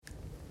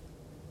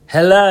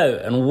Hello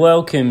and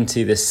welcome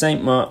to the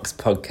St. Mark's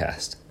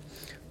podcast.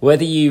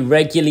 Whether you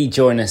regularly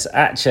join us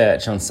at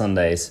church on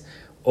Sundays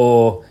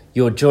or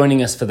you're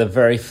joining us for the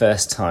very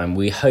first time,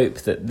 we hope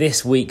that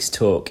this week's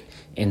talk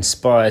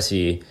inspires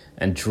you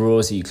and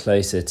draws you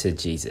closer to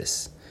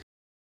Jesus.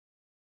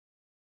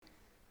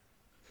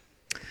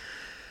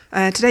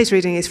 Today's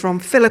reading is from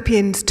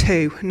Philippians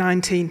 2,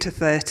 19 to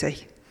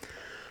 30.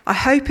 I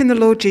hope in the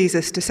Lord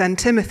Jesus to send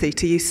Timothy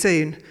to you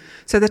soon,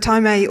 so that I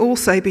may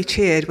also be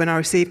cheered when I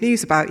receive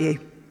news about you.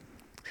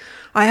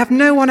 I have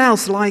no one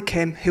else like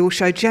him who will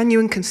show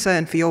genuine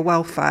concern for your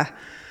welfare,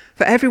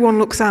 for everyone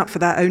looks out for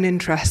their own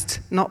interests,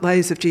 not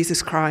those of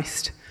Jesus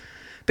Christ.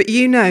 But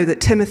you know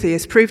that Timothy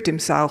has proved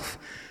himself,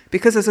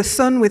 because as a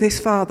son with his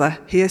father,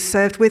 he has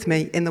served with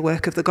me in the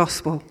work of the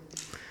gospel.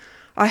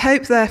 I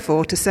hope,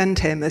 therefore, to send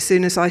him as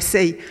soon as I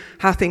see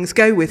how things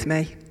go with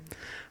me.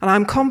 And I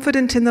am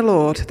confident in the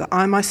Lord that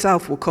I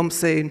myself will come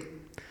soon.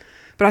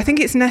 But I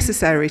think it's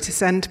necessary to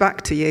send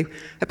back to you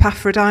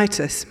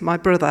Epaphroditus, my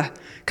brother,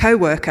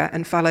 co-worker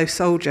and fellow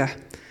soldier,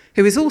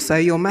 who is also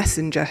your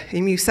messenger,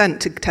 whom you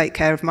sent to take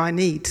care of my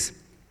needs.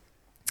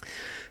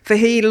 For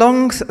he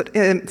longs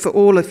for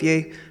all of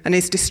you and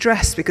is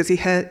distressed because you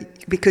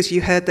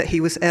heard that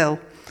he was ill.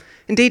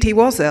 Indeed, he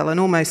was ill and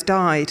almost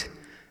died.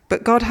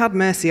 But God had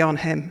mercy on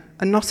him,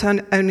 and not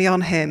only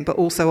on him, but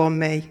also on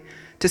me,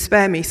 to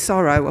spare me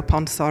sorrow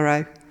upon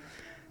sorrow.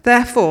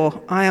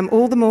 Therefore, I am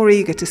all the more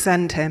eager to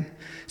send him,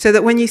 so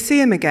that when you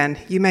see him again,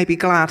 you may be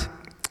glad,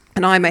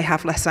 and I may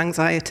have less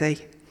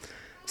anxiety.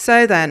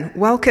 So then,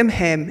 welcome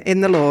him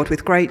in the Lord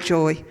with great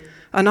joy,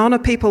 and honour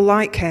people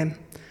like him,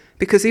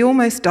 because he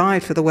almost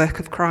died for the work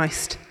of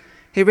Christ.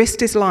 He risked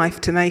his life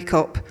to make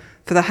up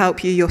for the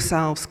help you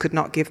yourselves could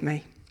not give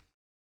me.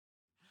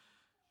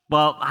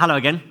 Well, hello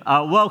again.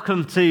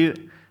 Welcome to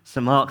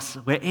St. Mark's.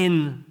 We're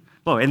in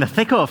the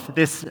thick of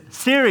this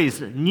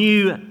series,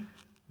 New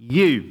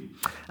You.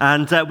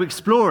 And we're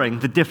exploring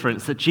the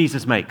difference that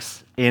Jesus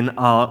makes in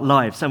our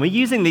lives. And we're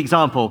using the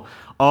example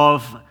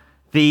of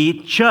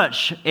the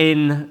church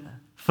in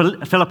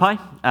Philippi,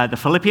 the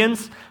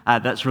Philippians,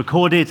 that's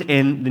recorded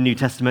in the New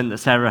Testament that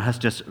Sarah has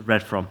just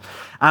read from.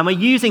 And we're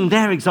using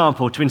their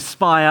example to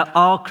inspire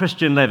our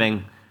Christian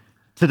living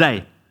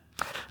today.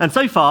 And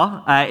so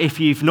far, if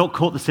you've not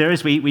caught the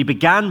series, we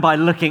began by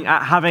looking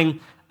at having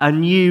a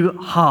new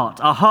heart,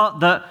 a heart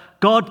that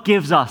God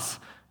gives us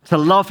to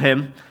love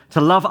him,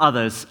 to love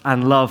others,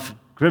 and love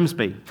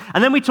Grimsby.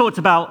 And then we talked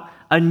about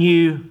a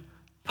new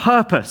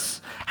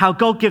purpose, how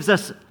God gives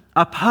us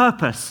a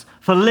purpose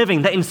for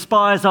living that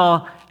inspires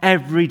our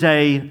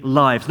everyday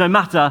lives. No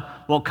matter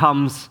what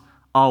comes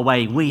our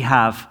way, we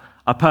have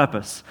a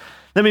purpose.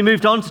 Then we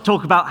moved on to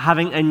talk about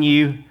having a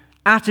new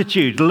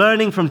attitude,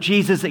 learning from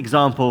Jesus'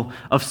 example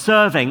of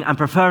serving and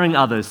preferring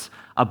others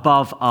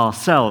above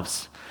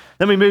ourselves.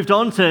 Then we moved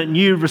on to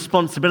new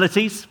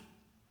responsibilities.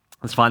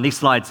 That's fine. These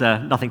slides are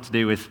nothing to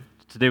do with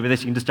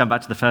this. You can just jump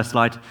back to the first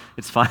slide.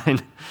 It's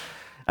fine.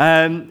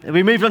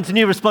 We moved on to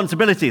new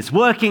responsibilities,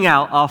 working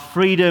out our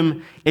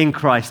freedom in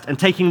Christ and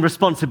taking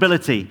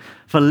responsibility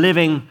for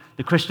living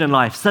the Christian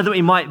life so that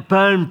we might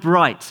burn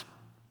bright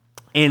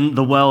in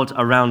the world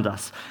around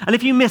us. And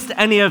if you missed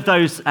any of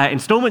those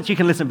installments, you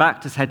can listen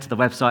back. Just head to the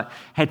website,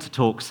 head to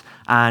Talks,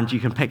 and you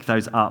can pick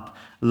those up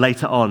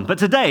later on. But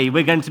today,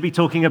 we're going to be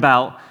talking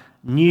about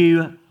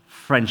new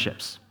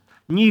friendships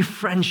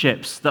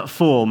that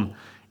form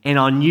in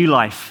our new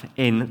life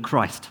in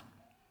Christ.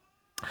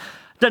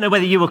 Don't know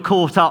whether you were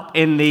caught up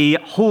in the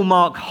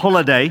Hallmark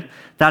holiday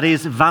that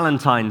is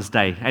Valentine's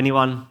Day.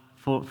 Anyone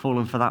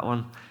fallen for that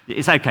one?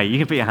 It's okay. You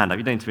can put your hand up.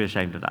 You don't need to be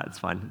ashamed of that. It's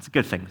fine. It's a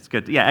good thing. It's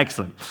good. Yeah,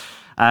 excellent.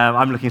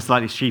 I'm looking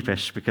slightly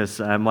sheepish because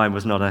mine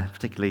was not a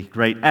particularly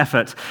great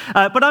effort.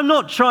 But I'm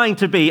not trying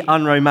to be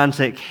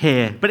unromantic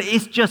here. But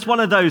it's just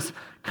one of those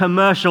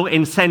commercial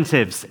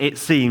incentives, it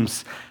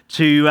seems,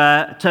 to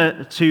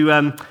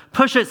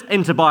push us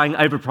into buying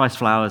overpriced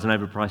flowers and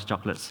overpriced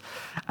chocolates.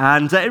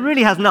 And it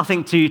really has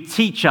nothing to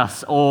teach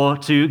us or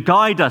to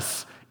guide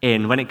us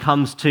in when it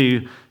comes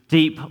to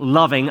deep,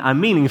 loving, and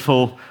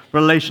meaningful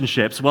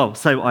relationships. Well,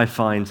 so I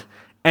find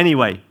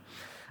anyway.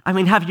 I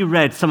mean, have you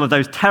read some of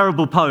those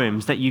terrible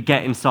poems that you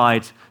get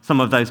inside some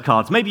of those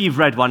cards? Maybe you've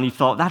read one and you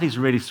thought, that is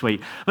really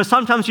sweet. But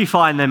sometimes you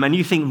find them and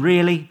you think,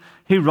 really?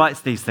 Who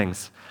writes these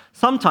things?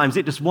 Sometimes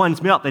it just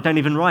winds me up. They don't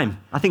even rhyme.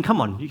 I think, come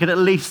on, you could at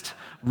least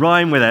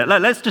rhyme with it.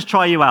 Let's just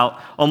try you out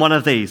on one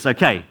of these.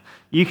 Okay,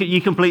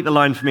 you complete the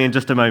line for me in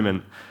just a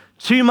moment.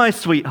 To my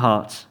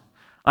sweetheart,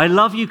 I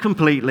love you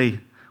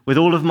completely with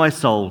all of my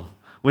soul.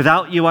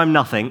 Without you, I'm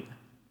nothing.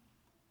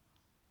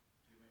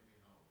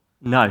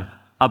 No,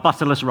 a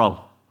butterless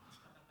roll.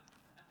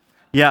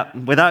 Yeah,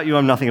 without you,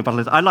 I'm nothing, a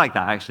butterless. I like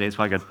that, actually. It's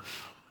quite good.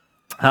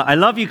 I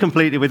love you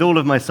completely with all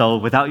of my soul.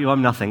 Without you,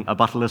 I'm nothing, a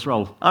butterless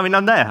roll. I mean,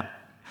 I'm there.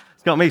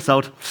 It's got me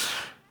sold.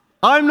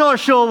 I'm not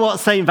sure what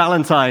St.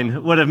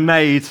 Valentine would have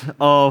made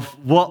of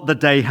what the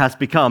day has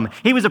become.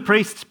 He was a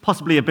priest,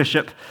 possibly a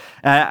bishop,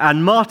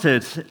 and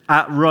martyred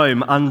at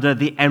Rome under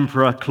the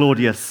Emperor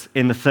Claudius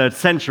in the 3rd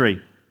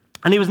century.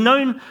 And he was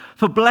known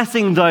for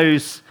blessing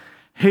those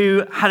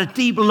who had a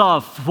deep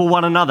love for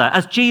one another,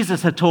 as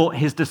Jesus had taught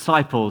his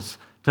disciples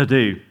to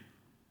do.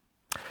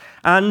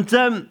 And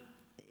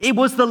it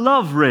was the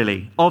love,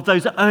 really, of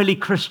those early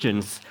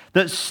Christians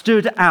that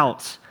stood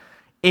out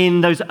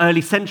in those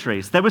early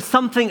centuries. There was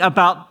something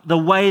about the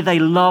way they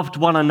loved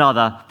one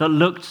another that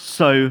looked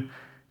so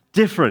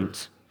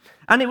different.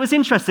 And it was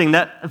interesting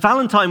that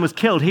Valentine was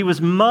killed. He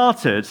was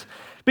martyred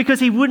because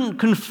he wouldn't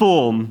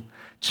conform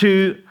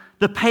to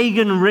the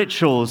pagan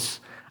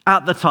rituals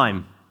at the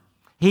time.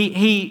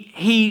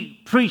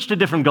 He preached a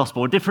different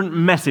gospel, a different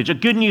message, a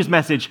good news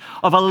message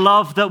of a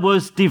love that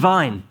was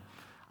divine,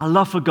 a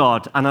love for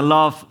God and a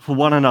love for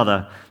one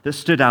another that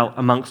stood out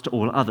amongst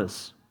all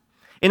others.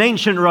 In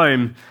ancient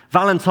Rome,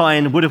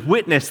 Valentine would have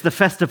witnessed the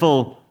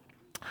festival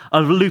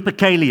of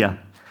Lupercalia,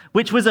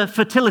 which was a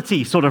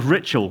fertility sort of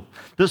ritual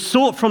that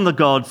sought from the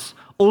gods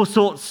all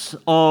sorts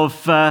of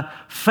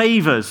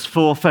favors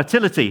for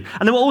fertility.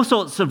 And there were all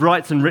sorts of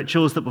rites and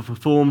rituals that were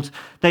performed.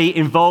 They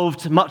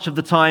involved, much of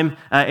the time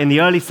in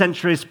the early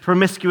centuries,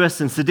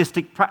 promiscuous and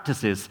sadistic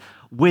practices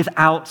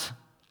without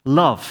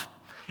love.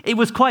 It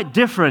was quite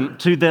different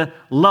to the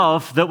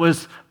love that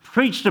was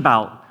preached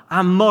about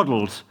and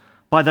modeled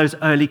by those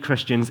early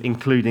Christians,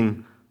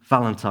 including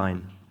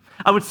Valentine.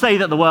 I would say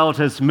that the world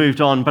has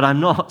moved on, but I'm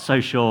not so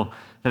sure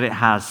that it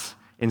has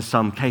in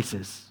some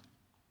cases.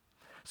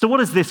 So what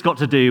has this got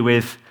to do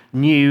with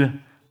new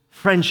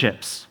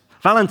friendships?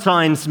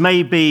 Valentine's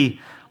may be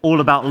all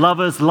about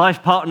lovers,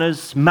 life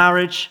partners,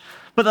 marriage,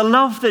 but the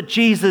love that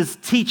Jesus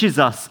teaches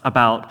us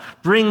about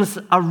brings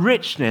a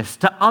richness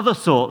to other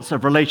sorts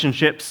of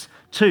relationships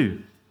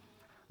too.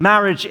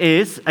 Marriage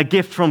is a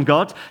gift from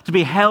God to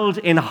be held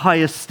in high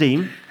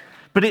esteem,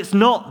 but it's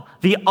not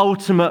the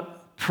ultimate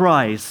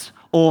prize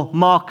or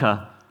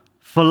marker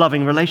for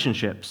loving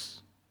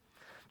relationships.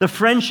 The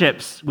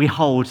friendships we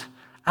hold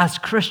as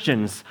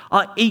Christians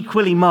are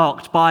equally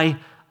marked by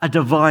a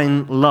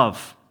divine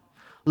love.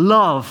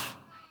 Love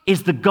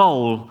is the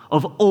goal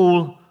of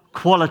all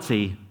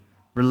quality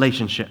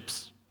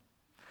relationships.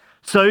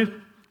 So,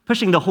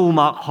 pushing the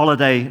Hallmark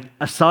holiday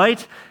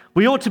aside,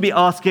 we ought to be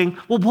asking,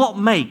 well, what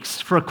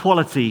makes for a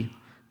quality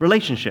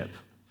relationship?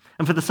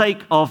 And for the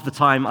sake of the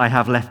time I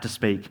have left to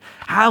speak,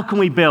 how can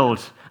we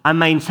build and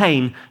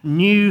maintain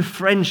new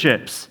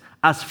friendships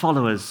as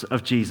followers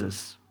of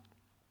Jesus?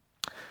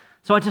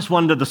 So I just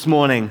wondered this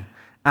morning,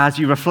 as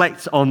you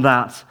reflect on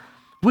that,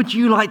 would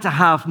you like to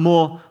have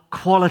more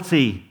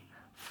quality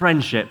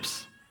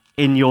friendships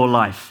in your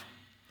life?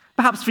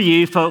 Perhaps for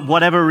you, for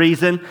whatever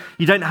reason,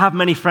 you don't have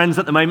many friends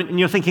at the moment, and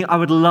you're thinking, I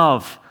would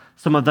love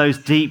some of those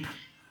deep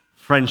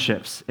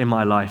friendships in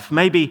my life.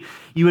 Maybe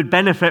you would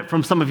benefit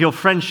from some of your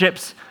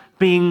friendships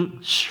being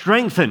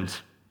strengthened,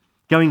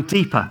 going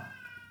deeper.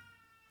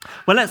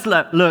 Well, let's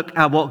look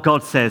at what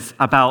God says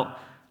about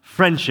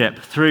friendship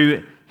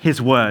through his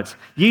word,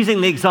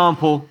 using the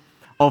example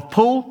of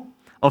Paul,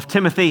 of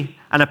Timothy,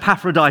 and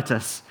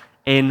Epaphroditus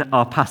in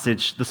our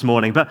passage this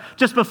morning. But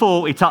just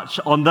before we touch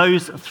on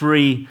those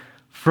three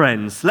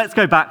friends, let's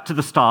go back to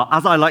the start,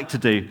 as I like to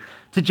do,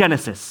 to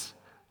Genesis,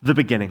 the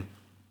beginning.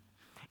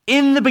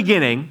 In the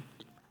beginning,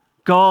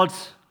 God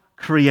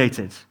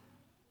created.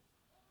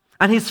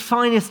 And his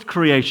finest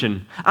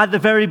creation at the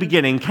very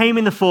beginning came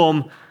in the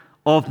form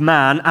of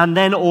man and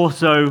then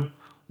also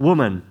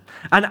woman.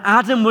 And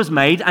Adam was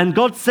made, and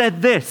God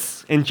said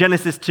this in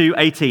Genesis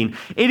 2:18,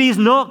 "It is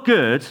not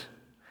good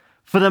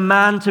for the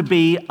man to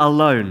be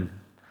alone.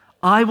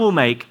 I will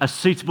make a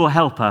suitable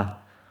helper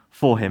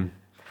for him."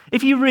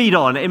 If you read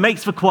on, it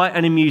makes for quite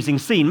an amusing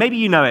scene. Maybe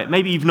you know it,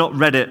 maybe you've not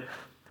read it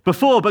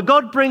before, but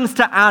God brings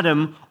to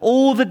Adam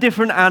all the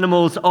different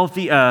animals of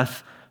the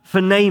earth for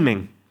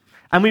naming.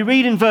 And we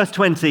read in verse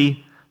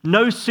 20,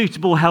 no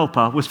suitable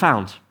helper was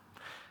found.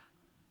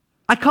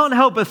 I can't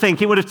help but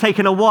think it would have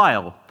taken a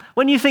while.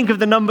 When you think of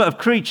the number of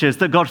creatures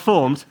that God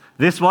formed,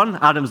 this one,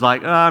 Adam's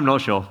like, I'm not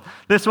sure.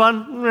 This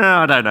one,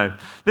 I don't know.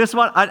 This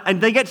one,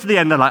 and they get to the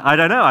end, they're like, I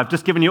don't know. I've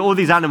just given you all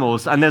these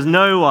animals, and there's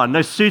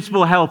no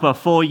suitable helper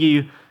for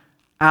you,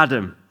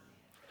 Adam.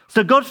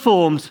 So God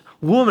formed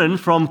woman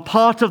from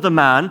part of the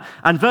man,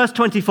 and verse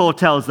 24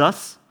 tells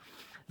us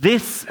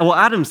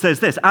Adam says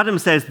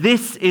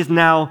this is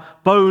now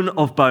bone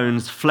of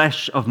bones,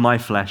 flesh of my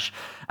flesh.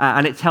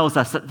 And it tells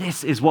us that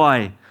this is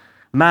why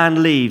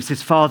man leaves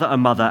his father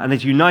and mother and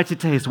is united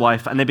to his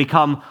wife, and they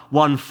become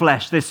one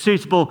flesh. This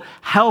suitable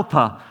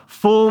helper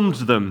formed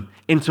them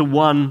into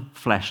one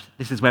flesh.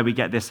 This is where we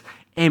get this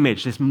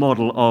image, this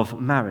model of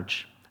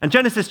marriage. And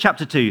Genesis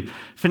chapter 2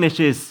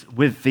 finishes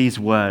with these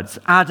words.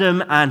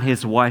 Adam and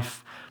his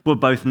wife were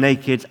both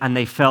naked, and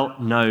they felt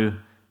no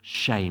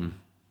shame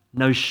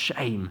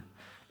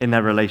in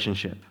their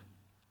relationship.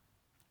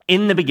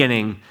 In the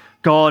beginning,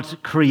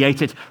 God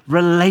created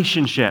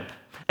relationship,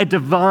 a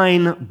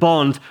divine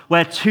bond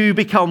where two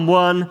become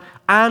one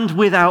and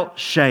without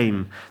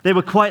shame. They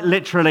were quite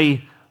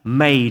literally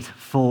made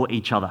for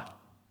each other.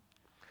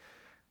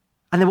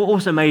 And they were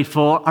also made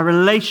for a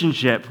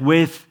relationship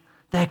with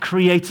their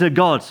creator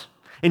God.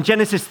 In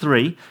Genesis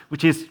 3,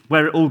 which is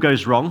where it all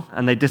goes wrong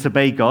and they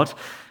disobey God,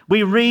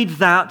 we read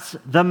that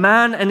the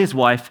man and his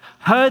wife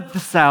heard the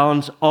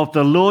sound of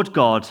the Lord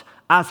God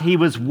as he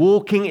was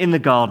walking in the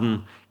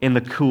garden in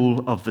the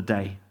cool of the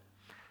day.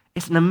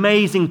 It's an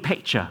amazing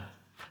picture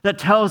that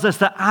tells us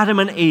that Adam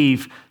and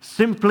Eve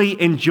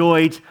simply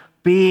enjoyed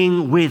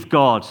being with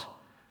God,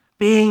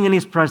 being in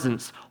his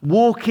presence,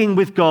 walking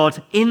with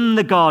God in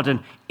the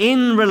garden,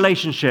 in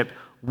relationship,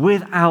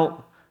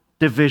 without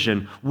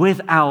division,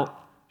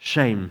 without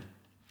shame.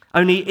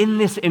 Only in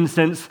this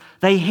instance,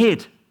 they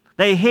hid.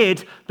 They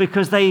hid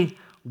because they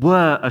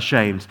were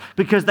ashamed,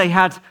 because they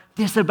had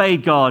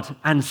disobeyed God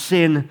and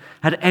sin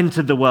had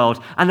entered the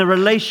world. And the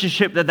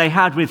relationship that they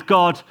had with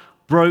God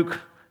broke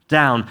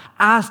down,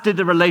 as did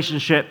the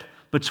relationship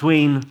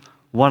between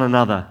one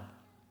another.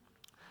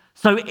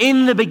 So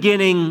in the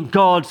beginning,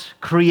 God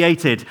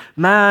created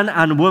man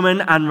and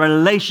woman and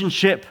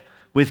relationship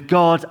with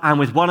God and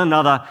with one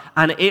another,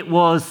 and it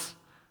was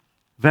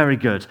very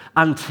good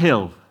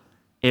until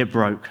it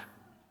broke.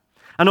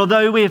 And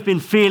although we have been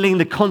feeling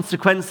the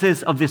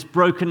consequences of this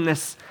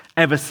brokenness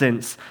ever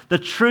since, the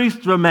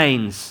truth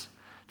remains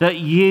that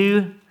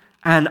you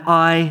and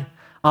I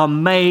are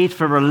made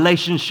for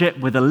relationship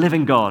with the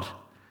living God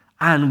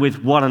and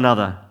with one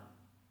another.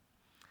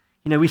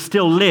 You know, we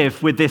still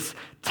live with this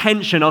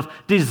tension of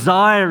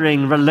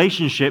desiring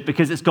relationship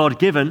because it's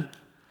God-given,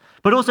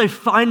 but also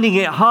finding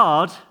it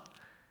hard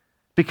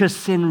because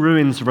sin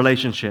ruins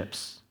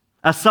relationships.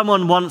 As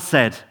someone once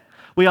said,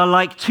 we are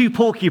like two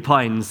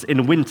porcupines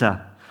in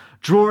winter,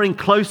 drawing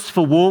close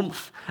for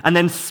warmth and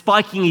then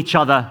spiking each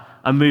other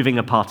and moving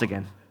apart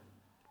again.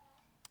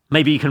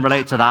 Maybe you can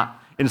relate to that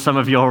in some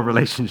of your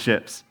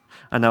relationships.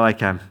 I know I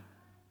can.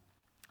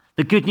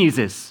 The good news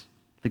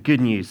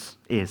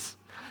is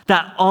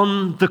that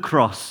on the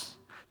cross,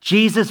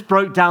 Jesus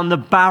broke down the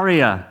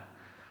barrier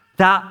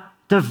that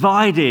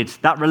divided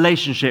that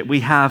relationship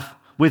we have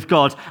with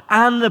God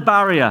and the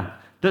barrier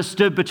that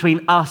stood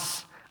between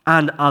us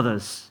and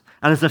others.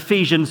 And as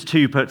Ephesians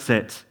 2 puts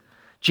it,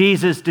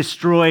 Jesus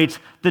destroyed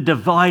the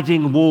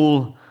dividing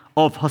wall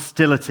of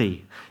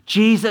hostility.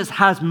 Jesus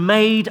has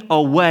made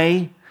a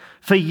way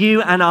for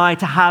you and I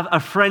to have a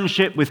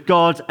friendship with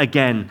God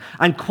again,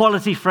 and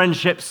quality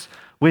friendships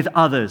with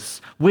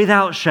others,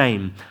 without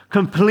shame,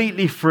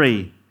 completely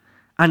free,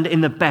 and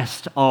in the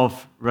best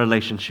of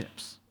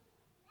relationships.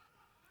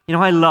 You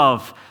know, I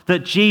love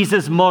that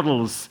Jesus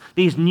models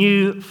these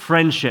new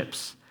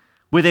friendships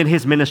within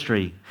his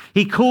ministry.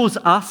 He calls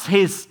us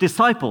his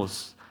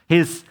disciples,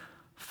 his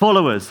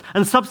followers,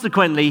 and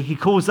subsequently he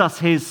calls us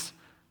his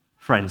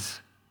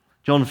friends.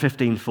 John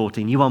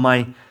 15:14, you are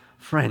my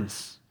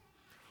friends.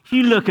 If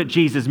you look at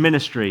Jesus'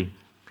 ministry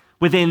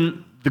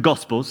within the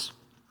Gospels,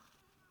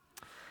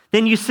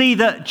 then you see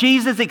that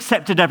Jesus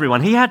accepted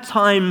everyone. He had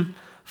time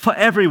for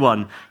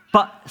everyone,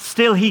 but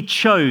still he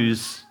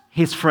chose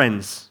his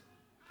friends.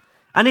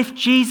 And if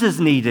Jesus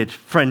needed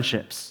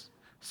friendships,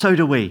 so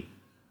do we.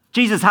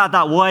 Jesus had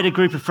that wider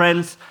group of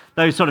friends,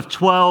 those sort of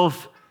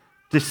 12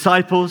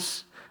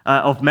 disciples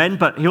of men,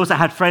 but he also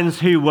had friends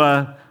who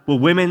were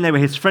women. They were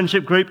his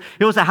friendship group.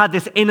 He also had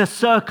this inner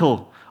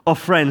circle of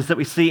friends that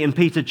we see in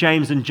Peter,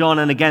 James, and John.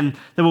 And again,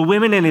 there were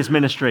women in his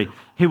ministry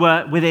who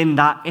were within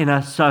that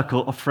inner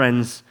circle of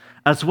friends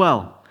as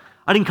well.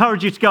 I'd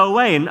encourage you to go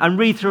away and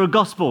read through a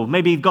gospel.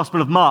 Maybe the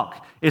Gospel of Mark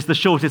is the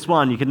shortest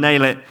one. You can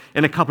nail it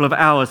in a couple of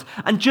hours.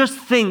 And just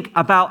think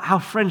about how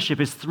friendship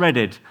is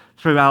threaded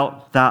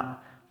throughout that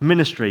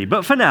ministry.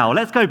 But for now,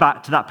 let's go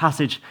back to that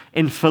passage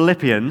in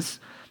Philippians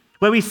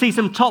where we see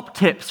some top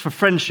tips for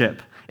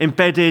friendship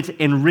embedded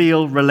in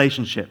real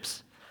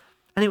relationships.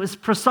 And it was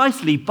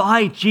precisely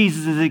by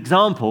Jesus'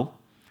 example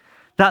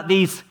that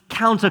these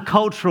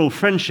countercultural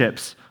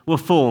friendships were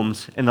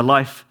formed in the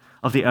life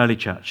of the early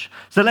church.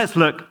 So let's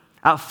look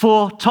at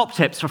 4 top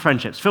tips for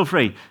friendships. Feel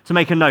free to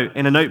make a note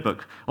in a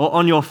notebook or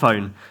on your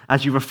phone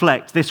as you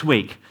reflect this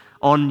week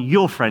on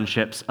your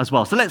friendships as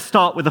well. So let's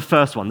start with the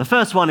first one. The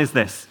first one is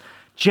this: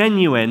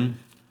 genuine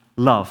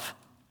love.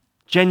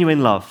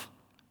 Genuine love.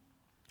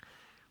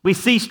 We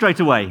see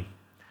straight away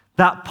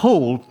that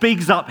Paul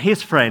bigs up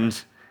his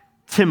friend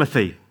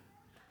Timothy.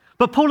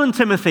 But Paul and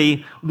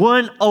Timothy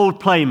weren't old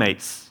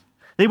playmates.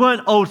 They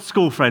weren't old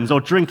school friends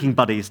or drinking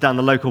buddies down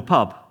the local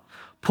pub.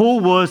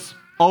 Paul was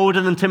older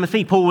than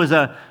Timothy. Paul was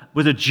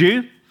a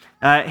Jew.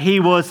 He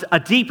was a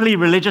deeply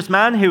religious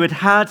man who had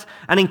had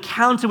an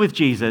encounter with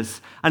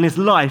Jesus, and his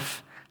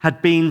life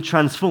had been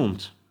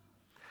transformed.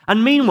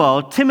 And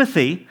meanwhile,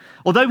 Timothy,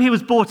 although he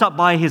was brought up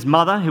by his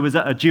mother, who was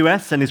a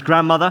Jewess, and his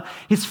grandmother,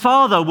 his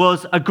father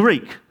was a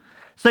Greek.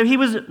 So he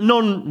was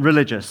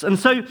non-religious. And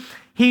so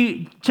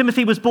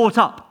Timothy was brought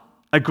up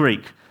a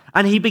Greek,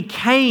 and he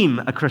became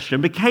a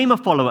Christian, became a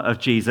follower of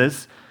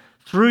Jesus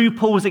through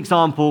Paul's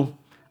example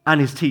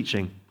and his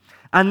teaching.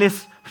 And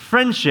this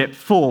friendship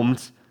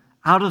formed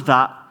out of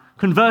that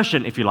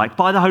conversion, if you like,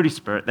 by the Holy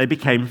Spirit. They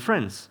became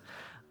friends.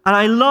 And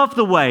I love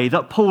the way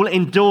that Paul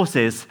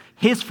endorses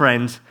his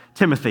friend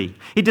Timothy.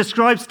 He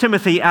describes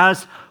Timothy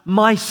as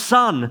my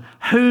son,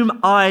 whom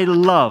I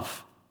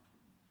love.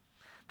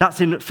 That's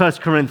in 1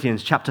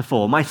 Corinthians chapter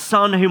 4. My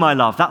son, whom I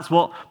love. That's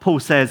what Paul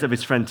says of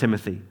his friend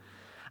Timothy.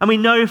 And we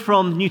know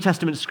from New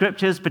Testament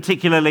scriptures,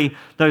 particularly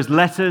those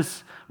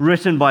letters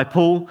written by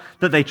Paul,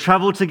 that they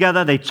traveled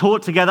together, they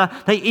taught together,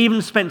 they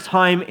even spent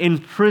time in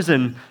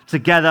prison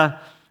together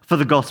for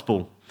the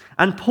gospel.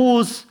 And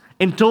Paul's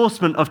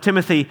endorsement of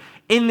Timothy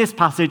in this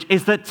passage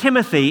is that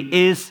Timothy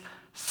is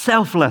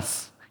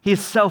selfless. He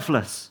is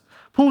selfless.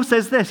 Paul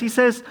says this, he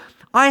says,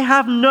 I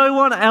have no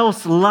one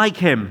else like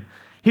him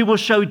who will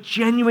show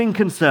genuine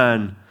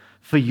concern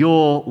for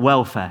your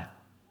welfare.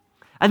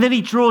 And then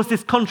he draws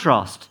this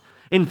contrast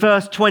in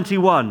verse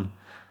 21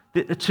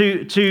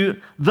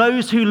 to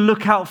those who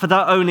look out for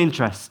their own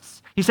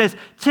interests. He says,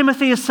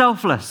 Timothy is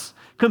selfless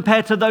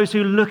compared to those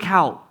who look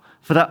out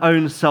for their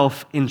own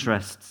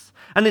self-interests.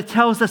 And it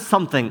tells us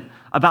something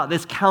about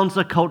this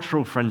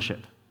countercultural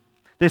friendship,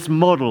 this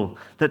model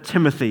that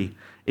Timothy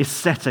is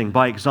setting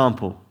by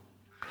example.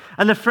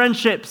 And the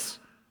friendships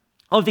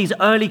of these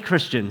early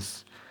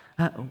Christians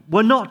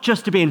were not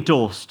just to be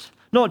endorsed,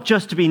 not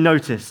just to be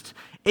noticed.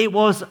 It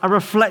was a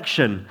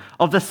reflection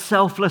of the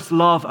selfless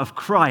love of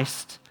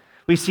Christ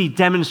we see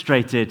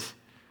demonstrated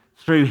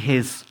through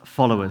his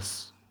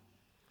followers.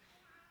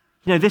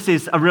 You know, this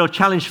is a real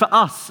challenge for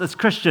us as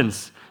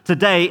Christians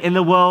today in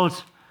the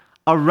world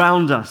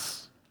around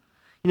us.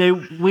 You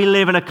know, we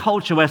live in a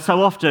culture where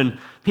so often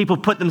people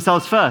put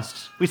themselves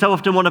first. We so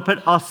often want to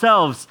put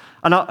ourselves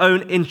and our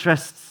own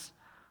interests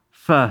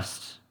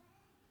first.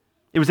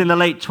 It was in the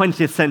late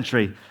 20th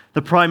century,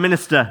 the Prime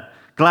Minister,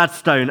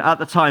 Gladstone, at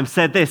the time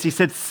said this. He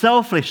said,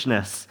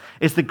 selfishness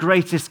is the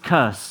greatest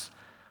curse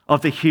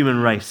of the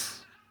human race.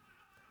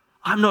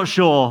 I'm not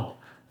sure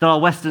that our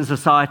Western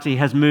society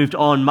has moved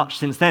on much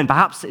since then.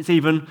 Perhaps it's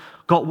even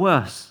got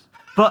worse.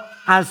 But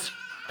as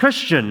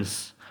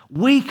Christians,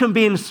 we can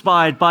be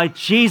inspired by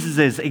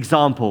Jesus'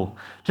 example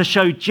to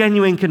show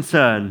genuine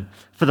concern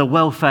for the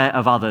welfare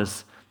of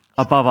others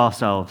above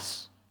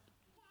ourselves.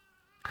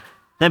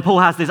 Then Paul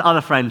has this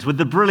other friend with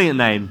the brilliant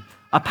name,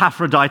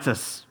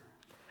 Epaphroditus.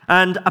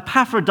 And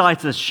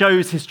Epaphroditus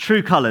shows his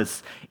true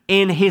colors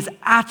in his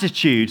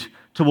attitude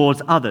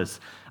towards others.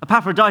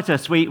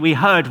 Epaphroditus, we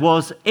heard,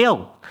 was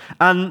ill,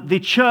 and the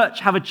church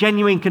have a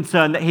genuine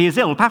concern that he is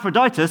ill.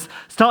 Epaphroditus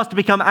starts to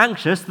become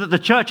anxious, that the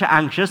church are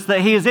anxious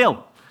that he is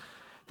ill.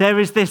 There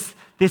is this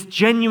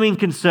genuine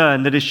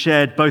concern that is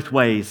shared both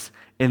ways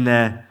in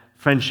their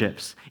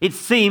friendships. It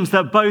seems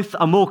that both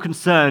are more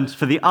concerned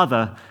for the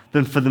other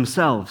than for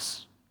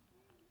themselves.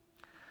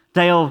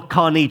 Dale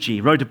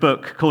Carnegie wrote a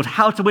book called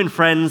How to Win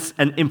Friends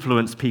and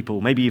Influence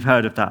People. Maybe you've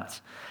heard of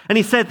that. And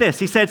he said this,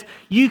 he said,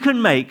 you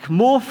can make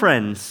more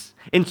friends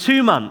in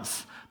 2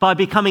 months by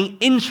becoming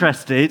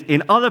interested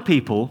in other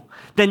people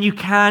than you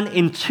can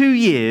in 2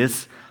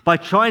 years by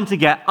trying to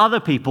get other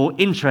people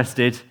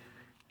interested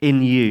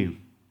in you.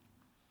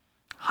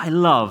 I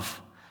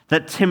love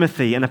that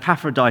Timothy and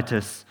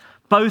Epaphroditus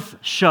both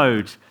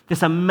showed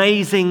this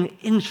amazing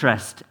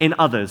interest in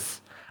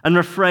others and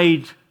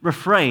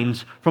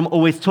refrained from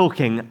always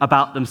talking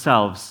about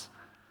themselves.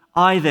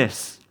 I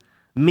this,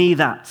 me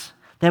that.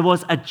 There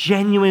was a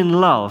genuine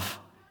love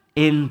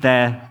in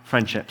their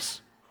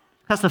friendships.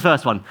 That's the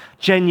first one,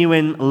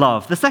 genuine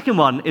love. The second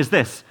one is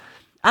this.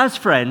 As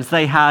friends,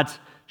 they had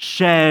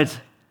shared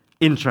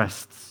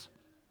interests.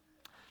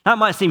 That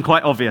might seem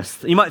quite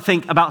obvious. You might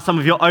think about some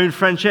of your own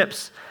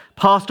friendships,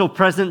 past or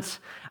present,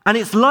 and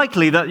it's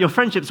likely that your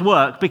friendships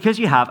work because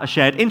you have a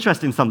shared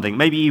interest in something.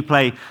 Maybe you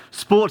play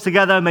sport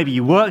together, maybe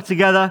you work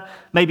together,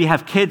 maybe you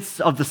have kids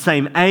of the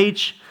same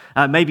age,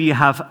 maybe you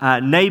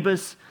have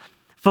neighbors.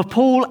 For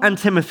Paul and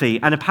Timothy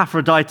and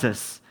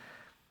Epaphroditus,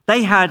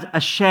 they had a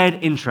shared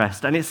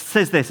interest, and it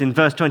says this in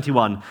verse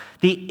 21,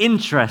 the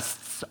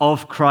interests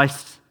of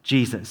Christ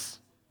Jesus.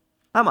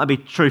 That might be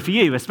true for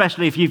you,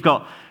 especially if you've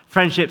got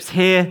friendships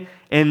here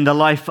in the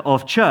life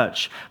of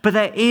church. But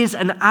there is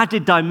an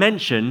added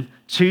dimension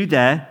to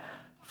their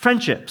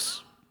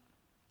friendships.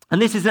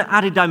 And this is an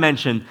added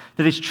dimension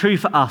that is true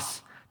for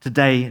us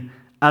today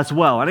as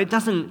well. And it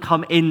doesn't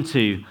come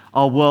into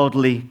our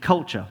worldly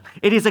culture.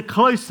 It is a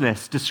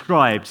closeness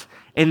described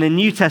in the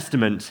New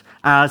Testament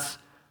as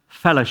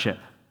fellowship.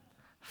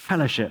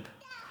 Fellowship.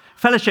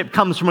 Fellowship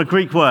comes from a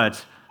Greek word,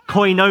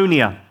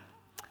 koinonia.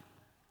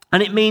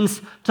 And it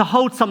means to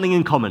hold something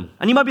in common.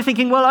 And you might be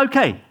thinking, well,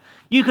 okay,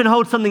 you can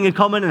hold something in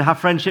common and have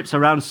friendships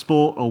around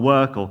sport or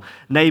work or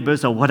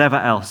neighbors or whatever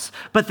else.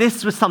 But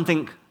this was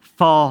something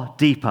far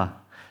deeper.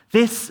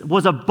 This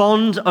was a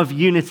bond of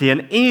unity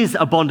and is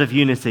a bond of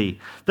unity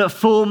that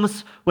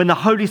forms when the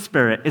Holy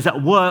Spirit is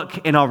at work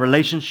in our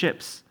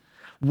relationships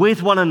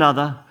with one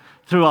another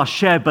through our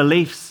shared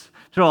beliefs,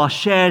 through our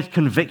shared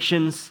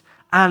convictions,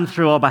 and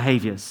through our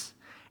behaviors.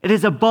 It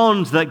is a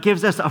bond that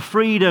gives us a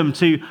freedom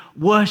to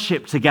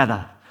worship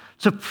together,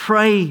 to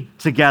pray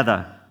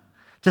together,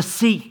 to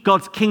seek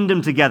God's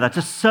kingdom together,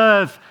 to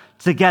serve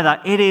together.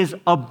 It is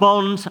a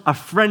bond, a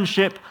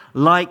friendship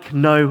like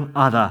no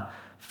other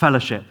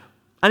fellowship.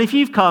 And if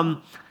you've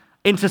come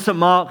into St.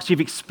 Mark's,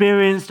 you've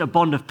experienced a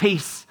bond of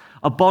peace,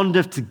 a bond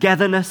of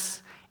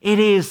togetherness. It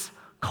is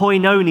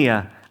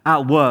koinonia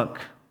at work.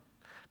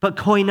 But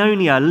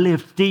koinonia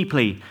lived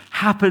deeply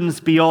happens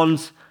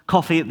beyond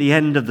coffee at the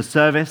end of the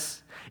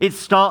service. It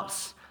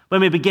starts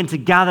when we begin to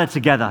gather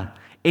together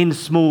in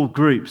small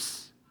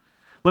groups,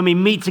 when we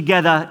meet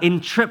together in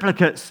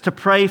triplicates to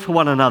pray for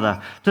one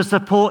another, to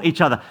support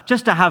each other,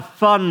 just to have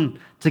fun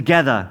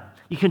together.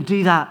 You can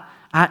do that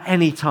at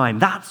any time.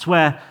 That's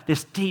where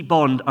this deep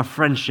bond of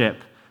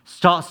friendship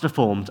starts to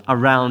form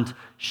around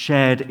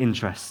shared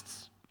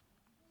interests.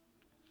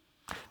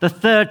 The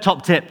third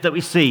top tip that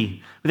we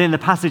see within the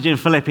passage in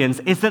Philippians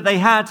is that they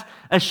had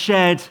a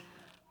shared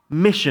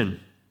mission.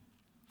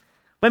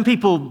 When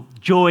people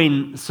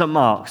join St.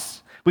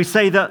 Mark's, we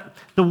say that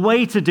the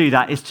way to do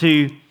that is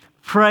to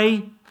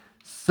pray,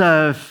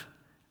 serve,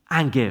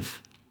 and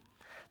give.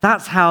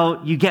 That's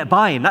how you get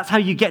buy-in. That's how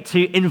you get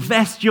to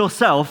invest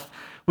yourself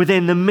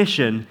within the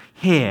mission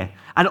here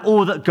and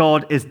all that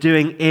God is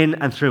doing in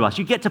and through us.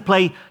 You get to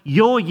play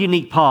your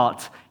unique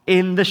part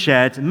in the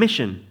shared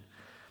mission.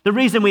 The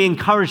reason we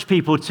encourage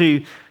people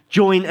to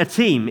join a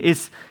team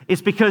is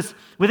because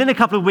within a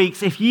couple of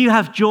weeks, if you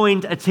have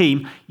joined a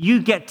team,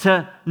 you get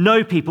to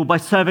know people by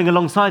serving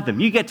alongside them.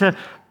 You get to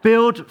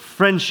build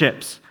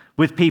friendships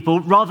with people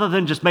rather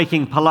than just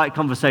making polite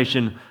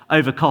conversation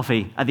over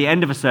coffee at the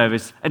end of a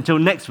service until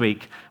next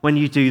week when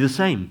you do the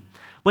same.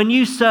 When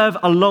you serve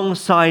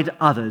alongside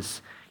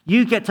others,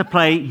 you get to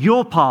play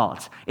your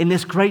part in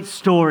this great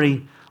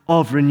story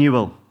of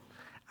renewal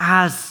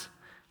as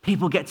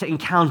people get to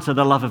encounter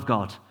the love of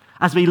God,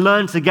 as we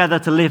learn together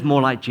to live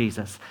more like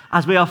Jesus,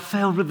 as we are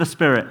filled with the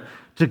Spirit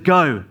to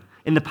go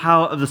in the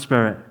power of the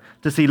Spirit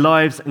to see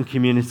lives and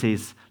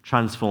communities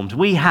transformed.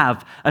 We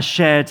have a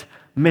shared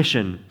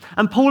mission.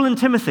 And Paul and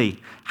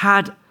Timothy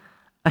had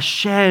a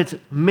shared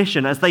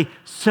mission as they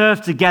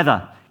served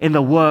together in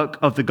the work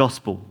of the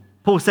gospel.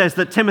 Paul says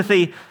that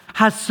Timothy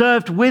has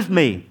served with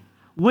me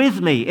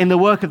in the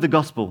work of the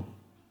gospel.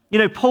 You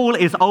know, Paul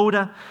is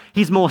older,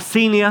 he's more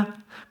senior,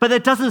 but there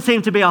doesn't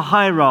seem to be a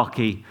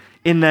hierarchy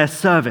in their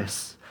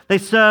service. They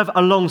serve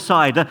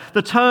alongside.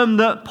 The term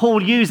that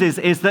Paul uses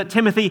is that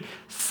Timothy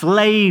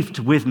slaved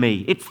with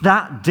me. It's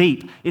that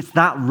deep, it's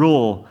that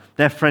raw,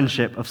 their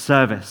friendship of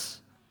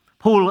service.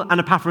 Paul and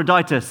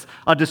Epaphroditus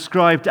are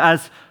described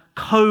as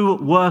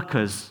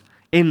co-workers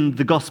in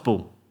the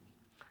gospel.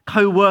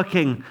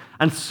 Co-working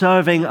and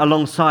serving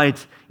alongside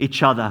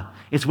each other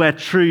is where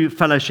true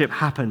fellowship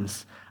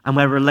happens and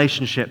where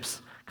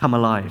relationships come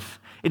alive.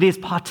 It is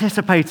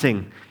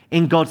participating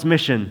in God's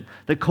mission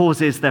that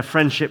causes their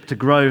friendship to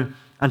grow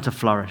and to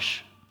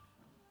flourish.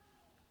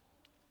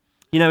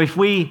 You know, if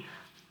we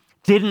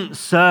didn't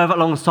serve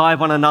alongside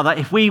one another,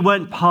 if we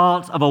weren't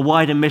part of a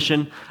wider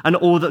mission and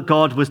all that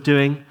God was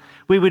doing,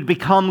 we would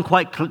become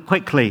quite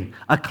quickly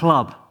a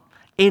club,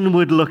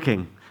 inward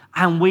looking,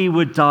 and we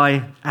would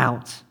die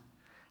out.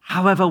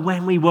 However,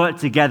 when we work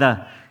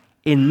together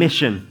in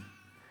mission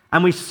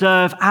and we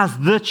serve as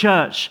the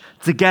church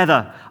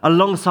together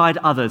alongside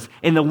others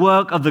in the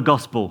work of the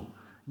gospel,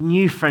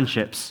 new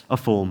friendships are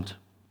formed.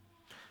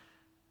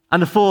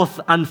 And the fourth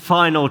and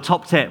final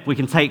top tip we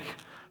can take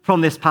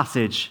from this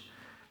passage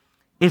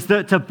is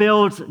that to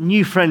build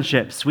new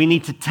friendships, we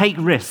need to take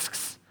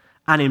risks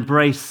and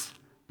embrace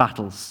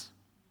battles.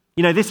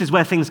 You know, this is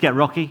where things get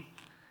rocky,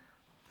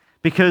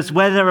 because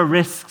where there are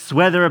risks,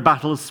 where there are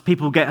battles,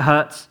 people get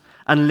hurt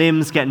and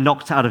limbs get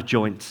knocked out of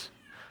joint.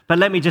 But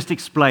let me just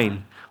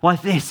explain why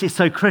this is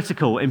so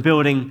critical in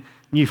building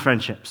new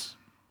friendships.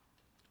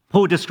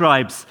 Paul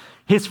describes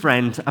his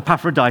friend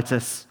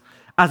Epaphroditus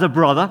as a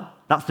brother,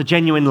 that's the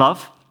genuine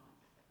love,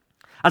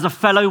 as a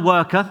fellow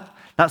worker,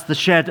 that's the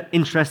shared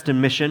interest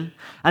and mission,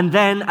 and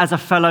then as a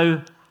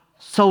fellow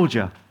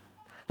soldier.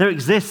 There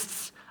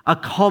exists a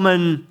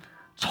common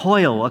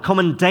toil, a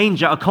common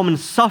danger, a common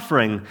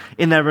suffering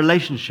in their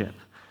relationship.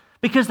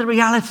 Because the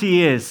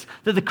reality is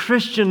that the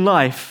Christian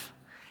life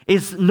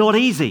is not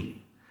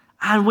easy,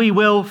 and we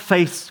will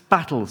face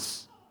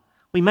battles.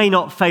 We may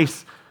not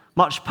face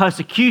much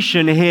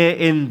persecution here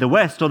in the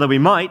West, although we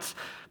might,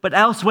 but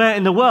elsewhere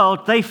in the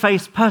world, they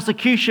face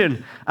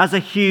persecution as a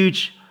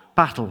huge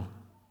battle.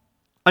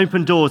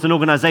 Open Doors, an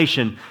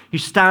organization who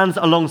stands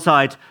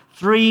alongside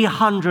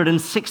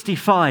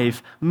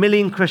 365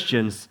 million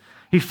Christians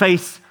who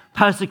face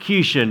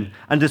persecution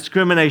and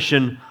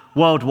discrimination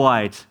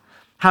worldwide,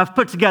 have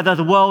put together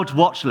the World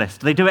Watch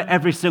List. They do it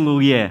every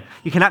single year.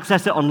 You can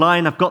access it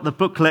online. I've got the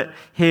booklet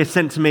here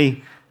sent to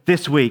me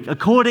this week.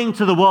 According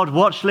to the World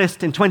Watch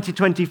List in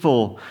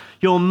 2024,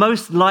 you're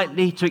most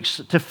likely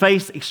to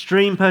face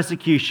extreme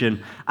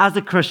persecution as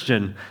a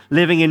Christian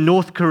living in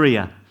North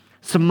Korea,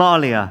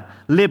 Somalia,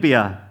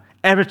 Libya,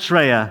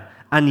 Eritrea,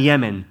 and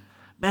Yemen.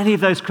 Many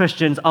of those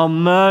Christians are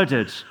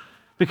murdered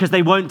because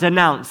they won't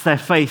denounce their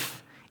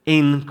faith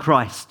in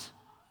Christ.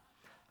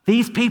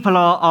 These people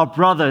are our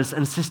brothers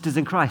and sisters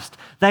in Christ.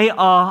 They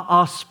are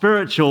our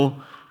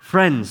spiritual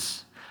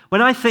friends.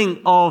 When I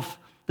think of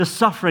the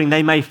suffering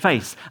they may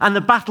face and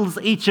the battles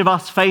each of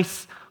us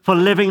face for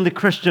living the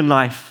Christian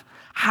life,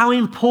 how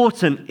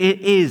important it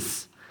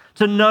is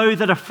to know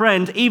that a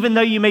friend, even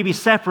though you may be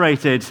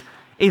separated,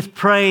 is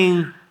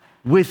praying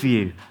with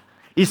you,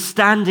 is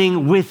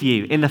standing with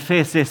you in the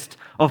fiercest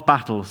of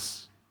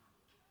battles.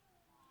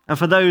 And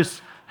for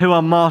those who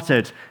are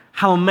martyred,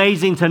 how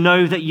amazing to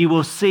know that you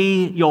will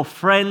see your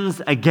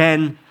friends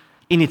again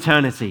in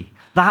eternity.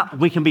 That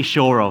we can be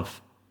sure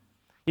of.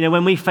 You know,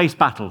 when we face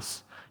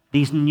battles,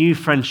 these new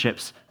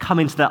friendships come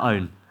into their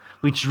own.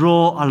 We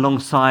draw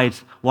alongside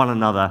one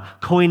another.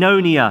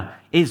 Koinonia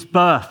is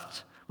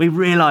birthed. We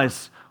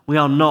realize we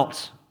are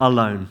not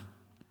alone.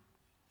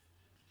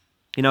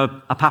 You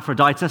know,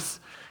 Epaphroditus,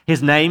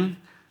 his name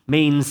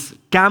means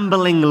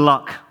gambling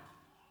luck.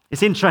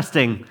 It's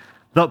interesting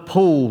that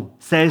Paul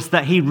says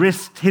that he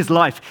risked his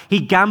life. He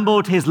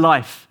gambled his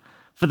life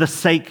for the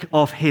sake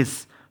of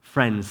his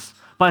friends.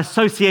 By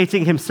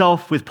associating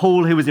himself with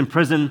Paul, who was in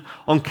prison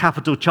on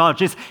capital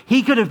charges,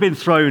 he could have been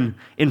thrown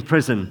in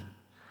prison.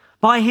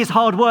 By his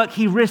hard work,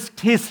 he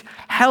risked his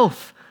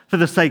health for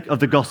the sake of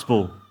the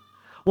gospel.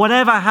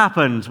 Whatever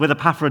happened with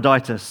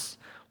Epaphroditus,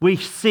 we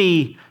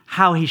see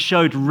how he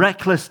showed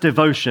reckless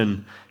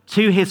devotion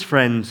to his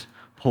friend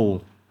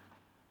Paul.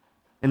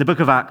 In the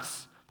book of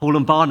Acts, Paul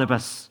and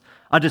Barnabas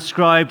are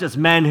described as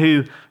men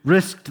who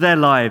risked their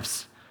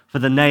lives for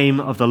the name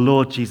of the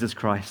Lord Jesus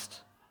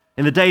Christ.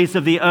 In the days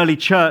of the early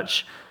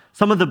church,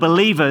 some of the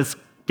believers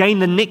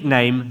gained the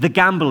nickname the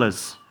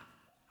gamblers.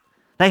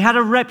 They had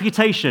a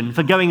reputation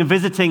for going and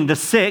visiting the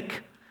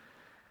sick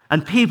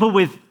and people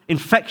with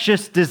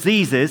infectious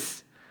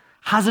diseases,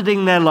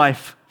 hazarding their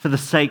life for the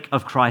sake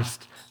of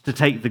Christ to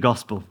take the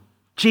gospel.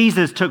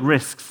 Jesus took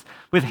risks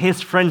with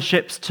his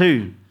friendships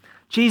too.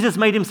 Jesus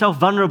made himself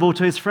vulnerable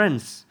to his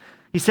friends.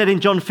 He said in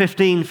John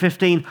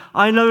 15:15,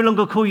 I no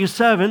longer call you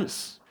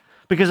servants,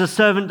 because a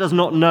servant does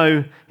not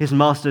know his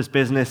master's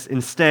business.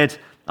 Instead,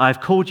 I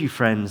have called you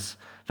friends,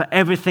 for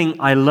everything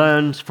I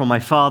learned from my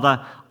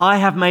Father, I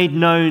have made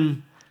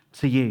known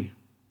to you.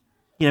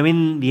 You know,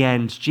 in the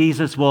end,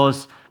 Jesus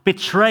was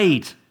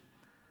betrayed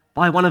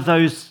by one of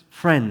those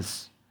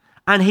friends,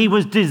 and he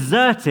was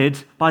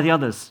deserted by the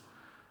others.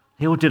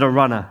 They all did a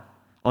runner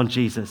on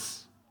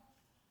Jesus.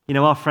 You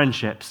know, our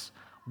friendships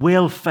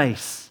will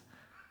face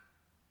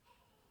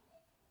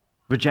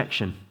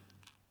rejection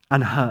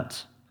and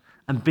hurt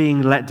and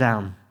being let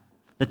down.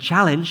 The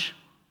challenge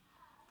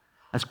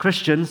as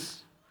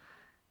Christians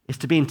is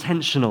to be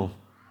intentional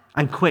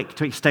and quick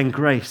to extend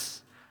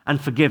grace and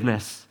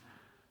forgiveness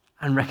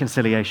and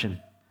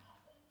reconciliation.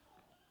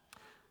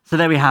 So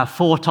there we have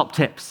 4 top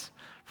tips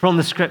from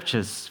the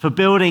scriptures for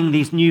building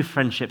these new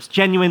friendships: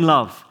 genuine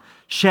love,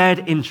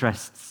 shared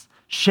interests,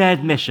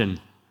 shared mission,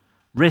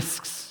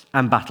 risks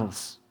and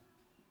battles.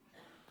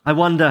 I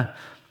wonder,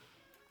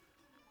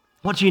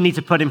 what do you need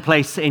to put in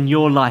place in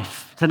your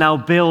life to now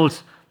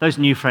build those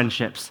new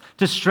friendships,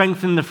 to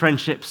strengthen the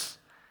friendships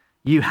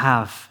you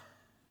have?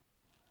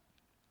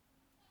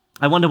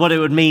 I wonder what it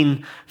would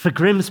mean for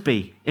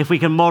Grimsby if we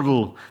can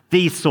model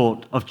these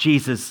sort of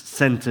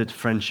Jesus-centered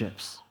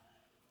friendships.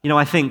 You know,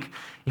 I think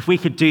if we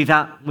could do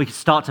that, we could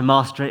start to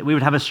master it. We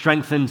would have a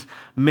strengthened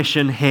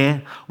mission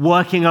here,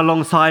 working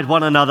alongside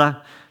one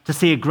another to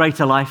see a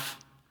greater life,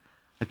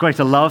 a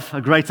greater love, a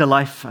greater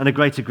life, and a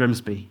greater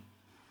Grimsby.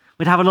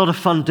 We'd have a lot of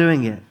fun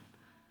doing it.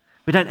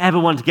 We don't ever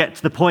want to get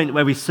to the point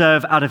where we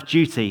serve out of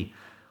duty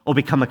or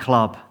become a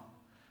club.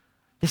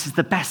 This is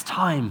the best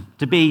time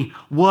to be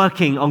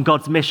working on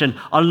God's mission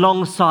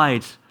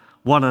alongside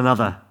one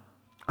another.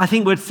 I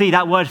think we'd see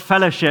that word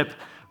fellowship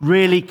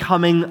really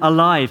coming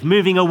alive,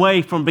 moving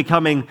away from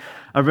becoming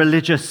a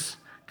religious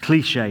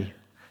cliche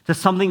to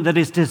something that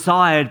is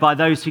desired by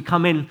those who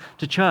come in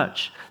to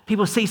church.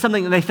 People see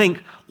something and they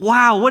think,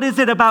 wow, what is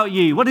it about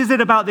you? What is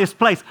it about this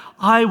place?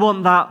 I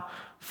want that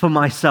for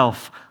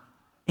myself.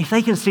 If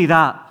they can see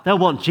that, they'll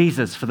want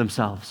Jesus for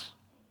themselves.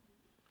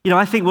 You know,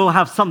 I think we'll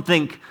have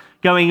something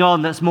going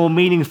on that's more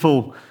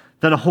meaningful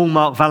than a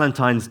Hallmark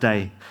Valentine's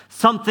Day.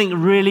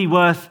 Something really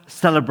worth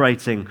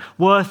celebrating,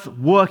 worth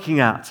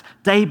working at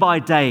day by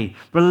day.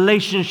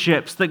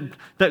 Relationships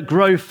that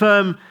grow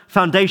firm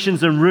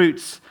foundations and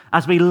roots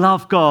as we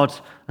love God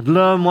and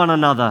learn one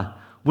another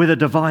with a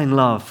divine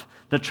love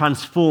that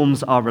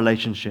transforms our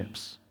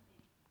relationships.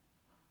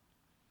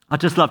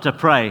 I'd just love to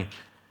pray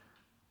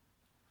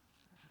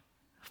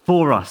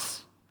for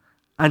us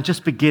and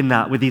just begin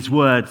that with these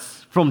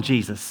words from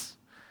Jesus.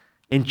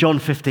 In John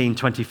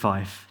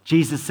 15:25,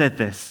 Jesus said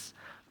this,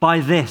 "By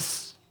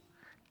this,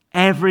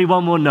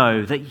 everyone will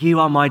know that you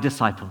are my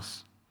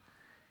disciples,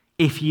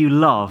 if you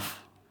love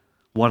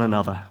one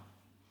another."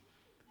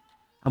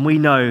 And we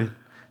know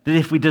that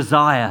if we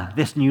desire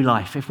this new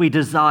life, if we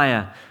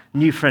desire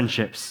new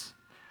friendships,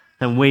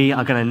 then we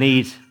are going to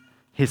need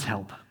his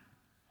help.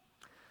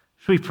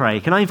 Should we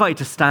pray? Can I invite you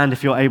to stand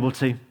if you're able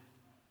to?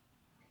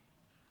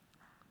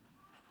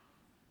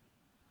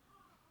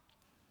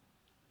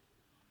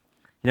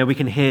 You know, we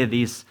can hear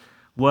these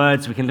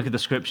words, we can look at the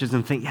scriptures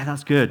and think, yeah,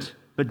 that's good.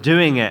 But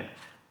doing it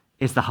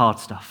is the hard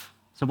stuff.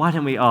 So why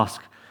don't we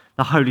ask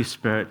the Holy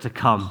Spirit to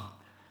come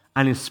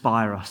and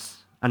inspire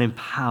us and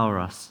empower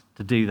us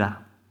to do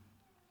that?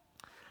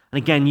 And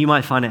again, you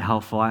might find it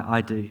helpful.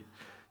 I do.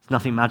 There's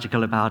nothing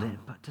magical about it,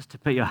 but just to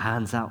put your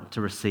hands out to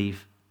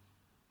receive.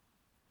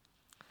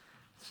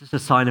 It's just a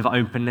sign of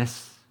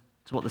openness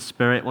to what the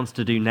Spirit wants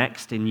to do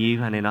next in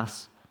you and in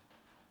us.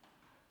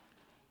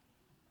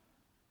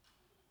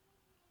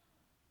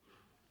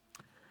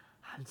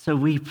 And so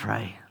we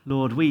pray,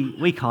 Lord,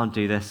 we can't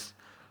do this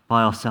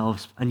by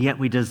ourselves, and yet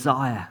we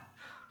desire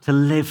to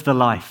live the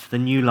life, the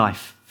new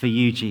life for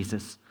you,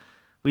 Jesus.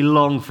 We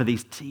long for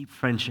these deep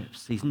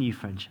friendships, these new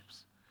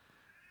friendships.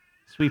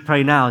 So we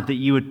pray now that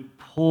you would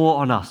pour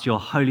on us your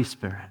Holy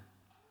Spirit.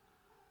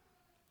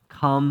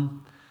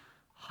 Come,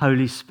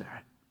 Holy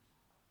Spirit.